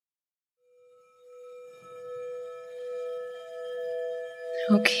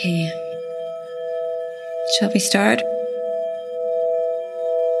Okay. Shall we start?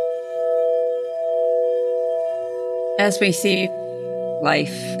 As we see,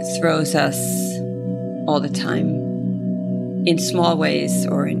 life throws us all the time, in small ways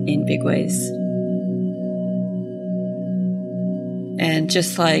or in big ways. And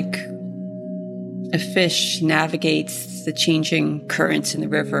just like a fish navigates the changing currents in the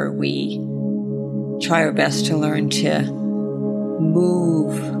river, we try our best to learn to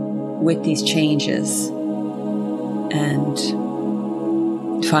move with these changes and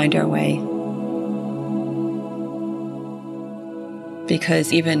find our way.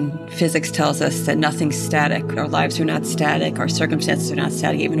 Because even physics tells us that nothing's static. Our lives are not static. Our circumstances are not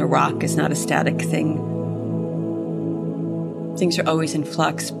static. Even a rock is not a static thing. Things are always in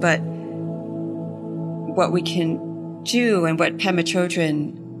flux. But what we can do, and what Pema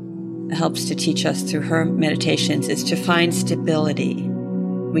Chodron helps to teach us through her meditations, is to find stability.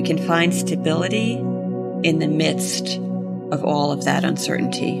 We can find stability in the midst of all of that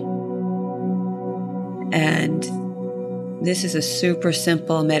uncertainty. And this is a super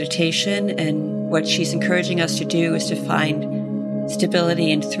simple meditation, and what she's encouraging us to do is to find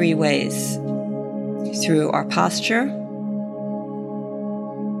stability in 3 ways: through our posture,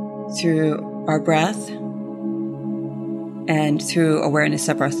 through our breath, and through awareness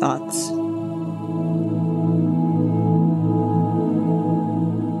of our thoughts.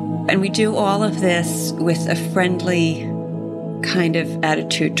 And we do all of this with a friendly kind of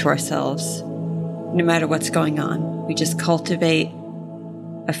attitude to ourselves, no matter what's going on. We just cultivate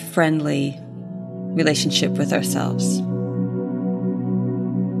a friendly relationship with ourselves.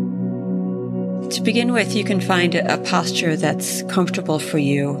 To begin with, you can find a posture that's comfortable for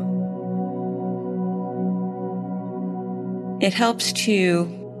you. It helps to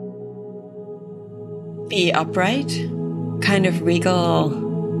be upright, kind of regal,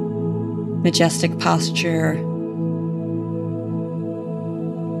 majestic posture.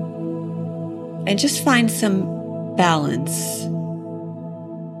 And just find some balance.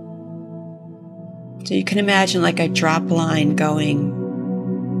 So you can imagine like a drop line going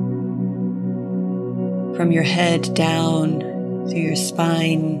from your head down through your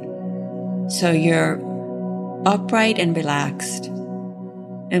spine. So you're upright and relaxed.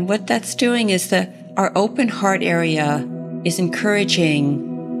 And what that's doing is that our open heart area is encouraging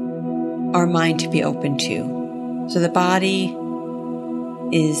our mind to be open to. So the body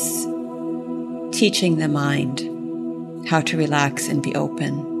is teaching the mind how to relax and be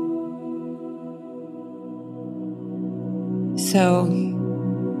open. So,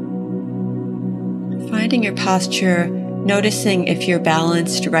 finding your posture, noticing if you're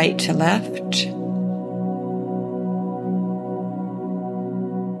balanced right to left,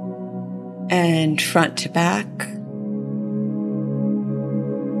 and front to back.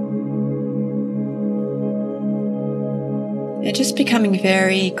 And just becoming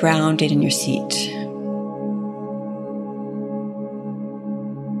very grounded in your seat.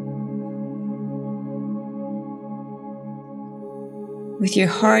 With your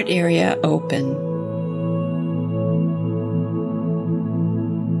heart area open.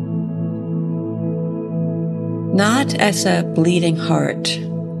 Not as a bleeding heart,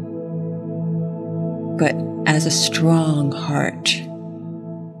 but as a strong heart.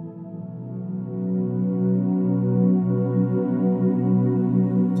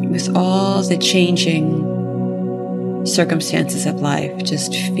 With all the changing circumstances of life,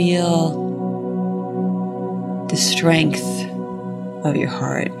 just feel the strength of your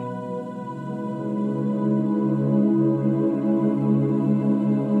heart.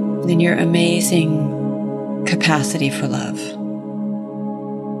 And your amazing capacity for love.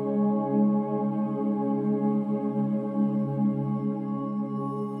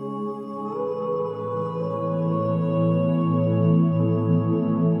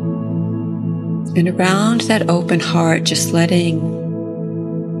 And around that open heart, just letting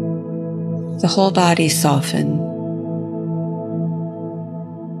the whole body soften.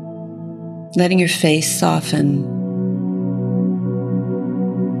 Letting your face soften.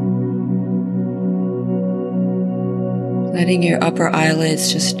 Letting your upper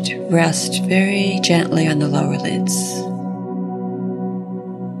eyelids just rest very gently on the lower lids.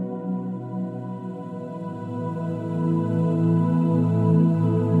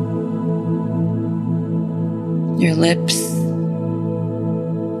 Your lips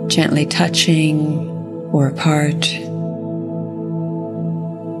gently touching or apart.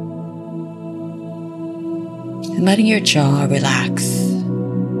 And letting your jaw relax.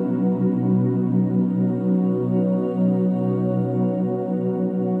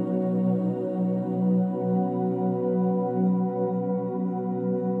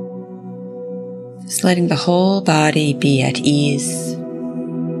 Just letting the whole body be at ease.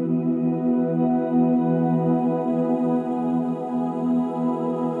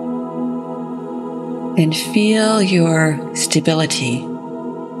 And feel your stability.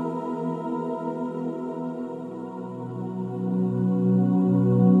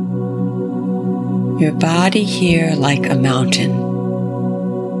 Your body here like a mountain.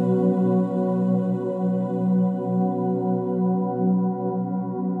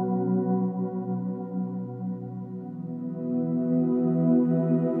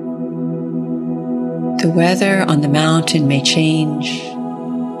 The weather on the mountain may change,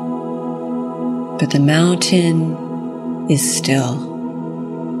 but the mountain is still.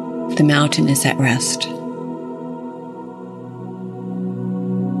 The mountain is at rest.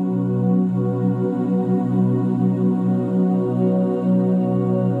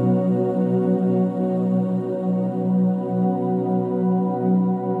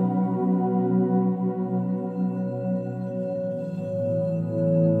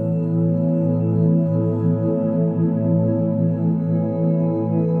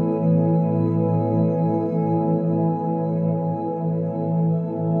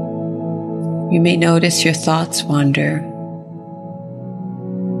 You may notice your thoughts wander.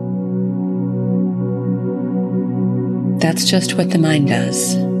 That's just what the mind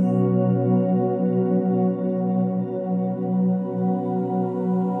does.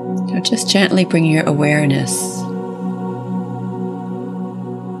 So just gently bring your awareness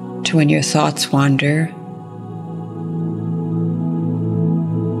to when your thoughts wander.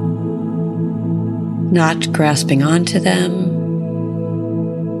 Not grasping onto them.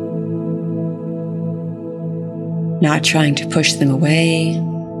 Not trying to push them away.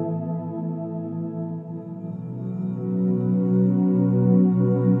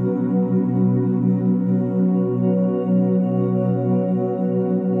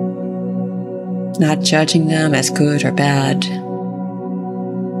 Not judging them as good or bad.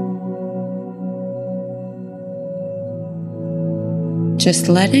 Just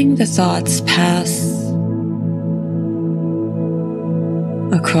letting the thoughts pass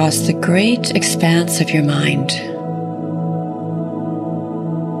across the great expanse of your mind.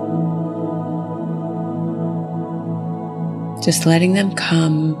 Just letting them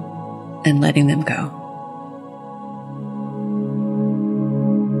come and letting them go.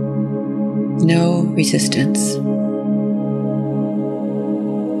 No resistance.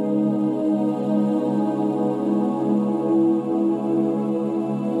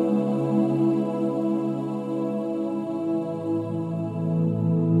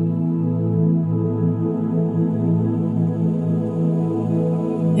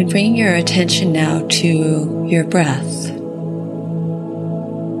 And bringing your attention now to your breath.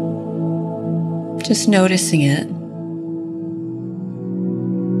 Just noticing it.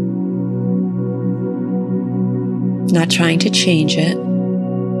 Not trying to change it.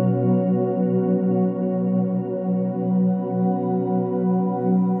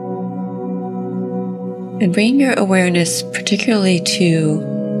 And bring your awareness particularly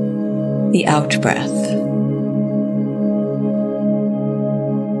to the out breath.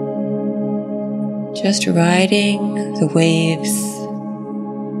 Just riding the waves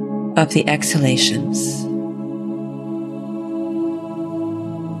of the exhalations.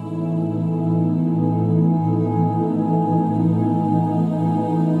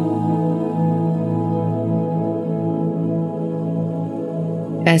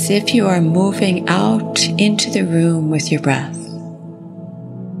 As if you are moving out into the room with your breath.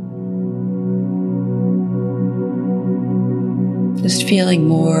 Just feeling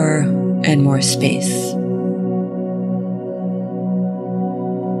more and more space.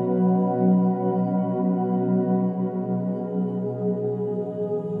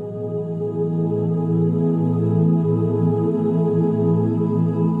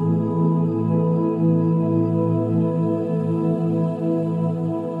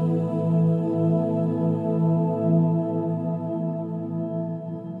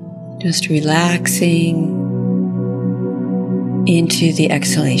 Just relaxing into the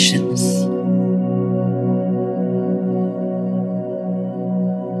exhalations.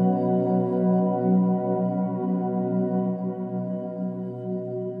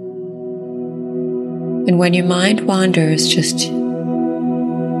 And when your mind wanders, just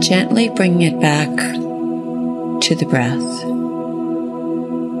gently bring it back to the breath.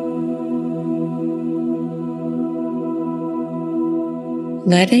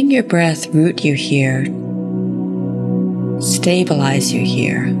 Letting your breath root you here, stabilize you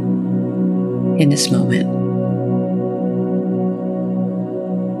here in this moment.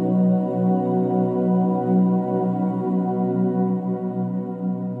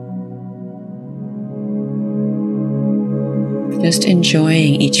 just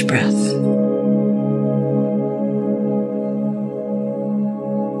enjoying each breath.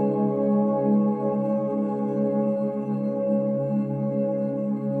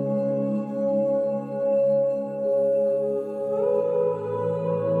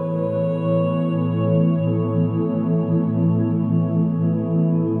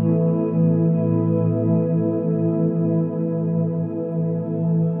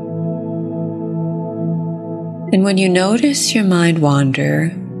 And when you notice your mind wander,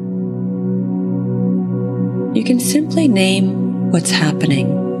 you can simply name what's happening.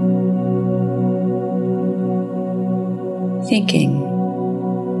 Thinking.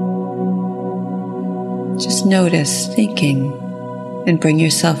 Just notice thinking and bring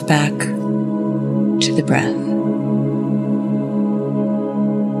yourself back to the breath.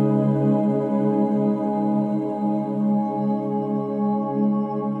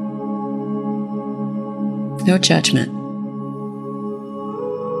 No judgment.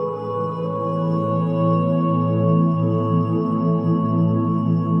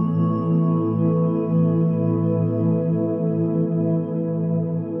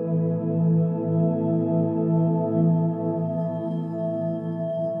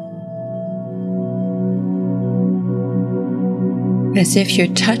 As if you're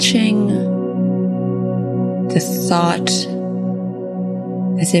touching the thought,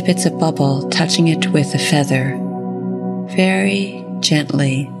 as if it's a bubble, touching it with a feather, very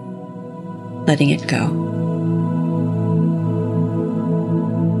gently letting it go.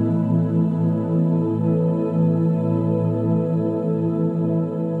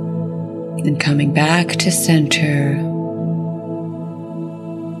 And coming back to center,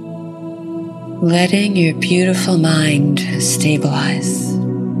 letting your beautiful mind stabilize.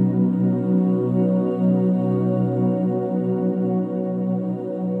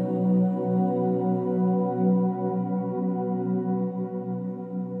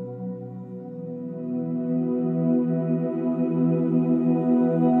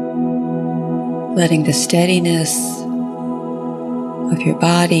 Letting the steadiness of your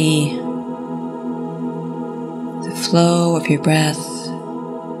body, the flow of your breath,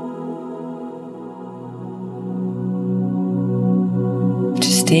 to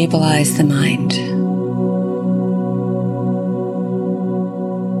stabilize the mind.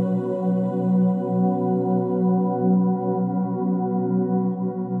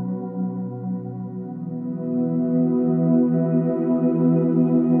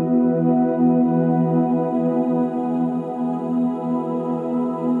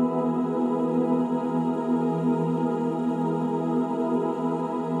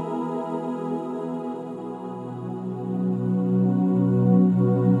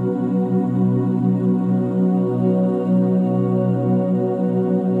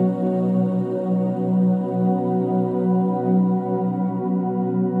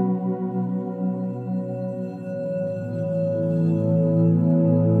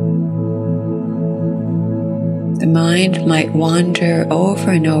 The mind might wander over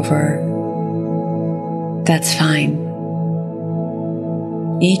and over. That's fine.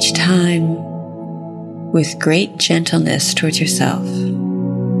 Each time with great gentleness towards yourself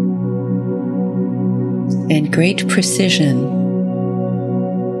and great precision,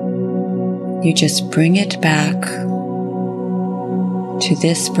 you just bring it back to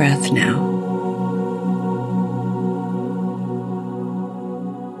this breath now.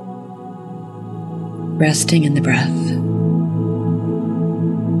 Resting in the breath.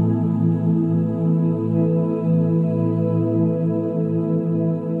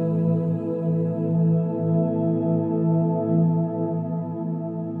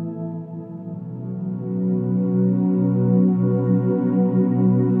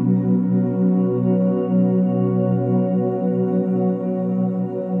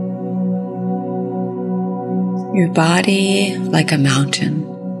 Your body like a mountain.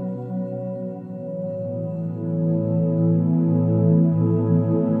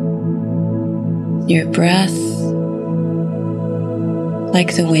 Your breath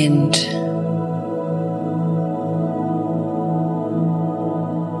like the wind.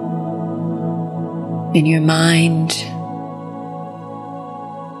 And your mind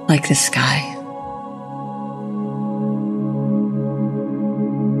like the sky.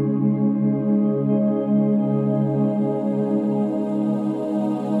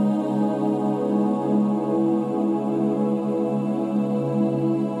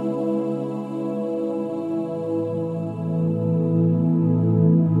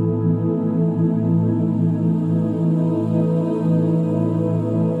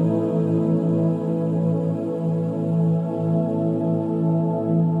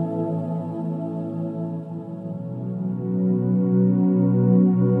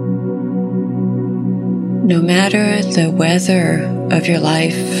 matter the weather of your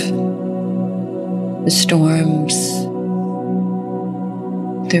life, the storms,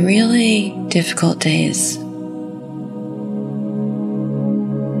 the really difficult days,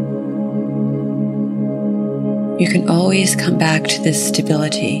 you can always come back to this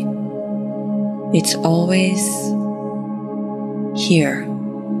stability. It's always here.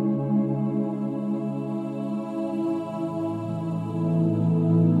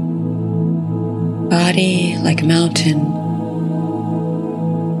 Body like a mountain,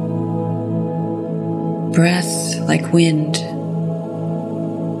 breath like wind,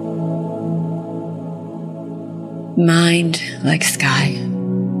 mind like sky.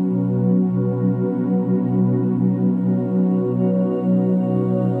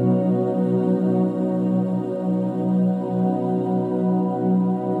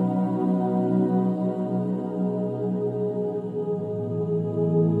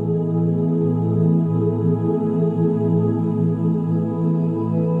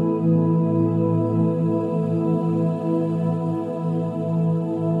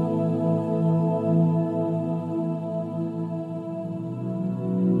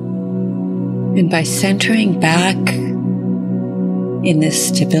 And by centering back in this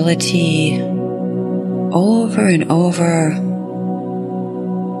stability over and over,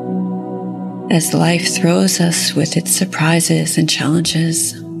 as life throws us with its surprises and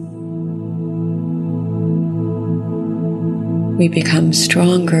challenges, we become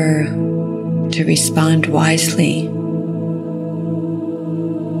stronger to respond wisely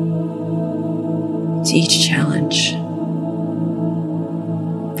to each challenge,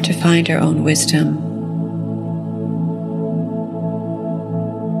 to find our own wisdom.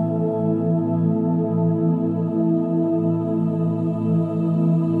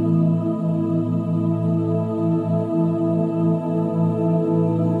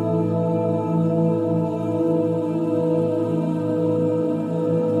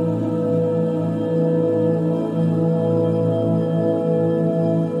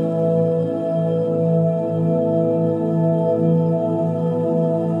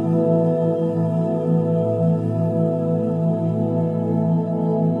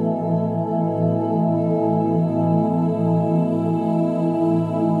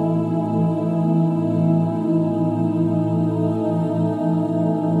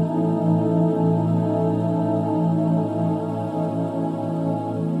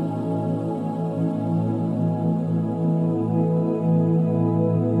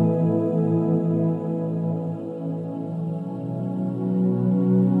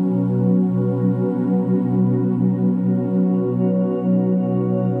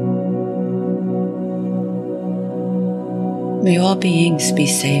 May all beings be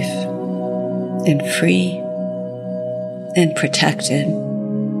safe and free and protected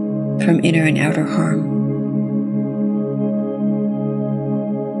from inner and outer harm.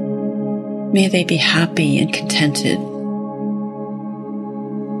 May they be happy and contented.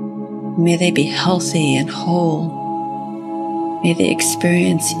 May they be healthy and whole. May they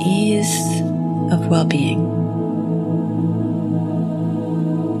experience ease of well-being.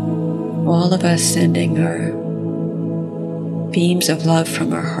 All of us sending our beams of love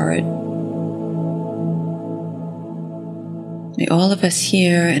from our heart. May all of us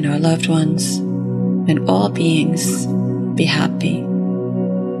here and our loved ones and all beings be happy.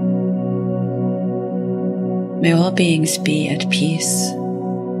 May all beings be at peace.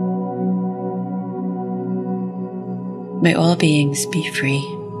 May all beings be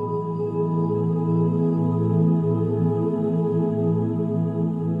free.